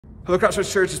Hello,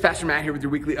 Crossroads Church. It's Pastor Matt here with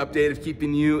your weekly update of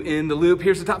keeping you in the loop.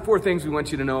 Here's the top 4 things we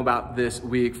want you to know about this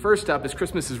week. First up is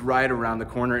Christmas is right around the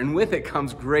corner, and with it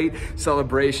comes great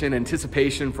celebration,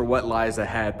 anticipation for what lies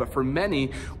ahead. But for many,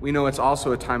 we know it's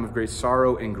also a time of great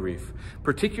sorrow and grief,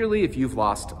 particularly if you've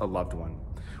lost a loved one.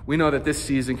 We know that this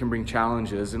season can bring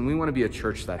challenges, and we want to be a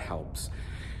church that helps.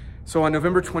 So on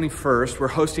November 21st, we're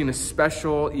hosting a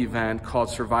special event called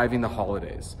Surviving the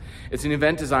Holidays. It's an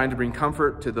event designed to bring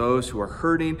comfort to those who are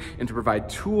hurting and to provide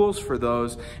tools for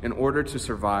those in order to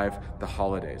survive the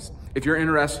holidays. If you're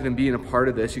interested in being a part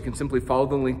of this, you can simply follow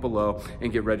the link below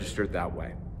and get registered that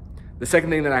way. The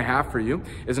second thing that I have for you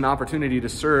is an opportunity to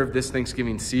serve this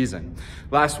Thanksgiving season.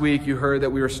 Last week, you heard that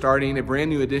we were starting a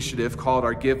brand new initiative called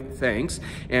our Give Thanks,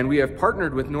 and we have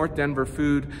partnered with North Denver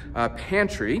Food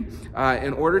Pantry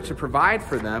in order to provide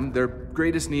for them their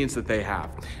greatest needs that they have.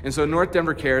 And so North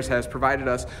Denver Cares has provided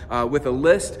us with a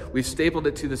list. We've stapled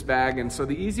it to this bag, and so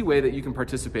the easy way that you can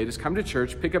participate is come to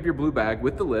church, pick up your blue bag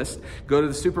with the list, go to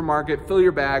the supermarket, fill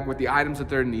your bag with the items that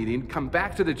they're needing, come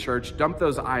back to the church, dump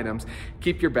those items,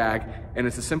 keep your bag, and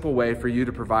it's a simple way for you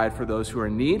to provide for those who are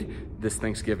in need this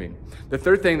Thanksgiving. The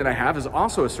third thing that I have is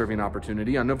also a serving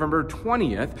opportunity. On November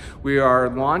 20th, we are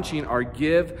launching our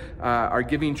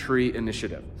Giving Tree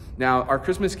initiative. Now, our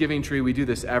Christmas Giving Tree, we do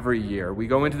this every year. We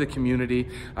go into the community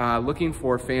looking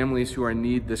for families who are in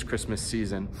need this Christmas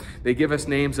season. They give us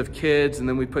names of kids, and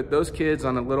then we put those kids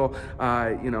on a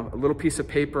little piece of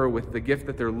paper with the gift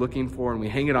that they're looking for, and we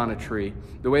hang it on a tree.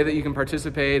 The way that you can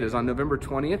participate is on November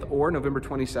 20th or November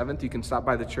 27th. You can stop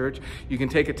by the church. You can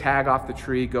take a tag off the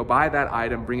tree, go buy that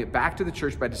item, bring it back to the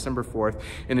church by December 4th,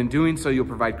 and in doing so, you'll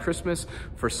provide Christmas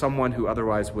for someone who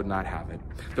otherwise would not have it.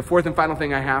 The fourth and final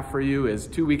thing I have for you is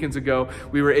 2 weekends ago,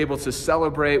 we were able to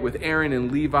celebrate with Aaron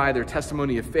and Levi their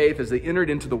testimony of faith as they entered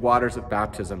into the waters of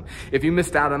baptism. If you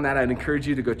missed out on that, I'd encourage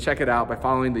you to go check it out by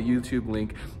following the YouTube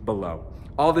link below.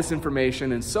 All this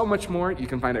information and so much more you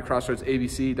can find at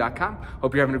crossroadsabc.com.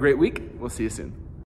 Hope you're having a great week. We'll see you soon.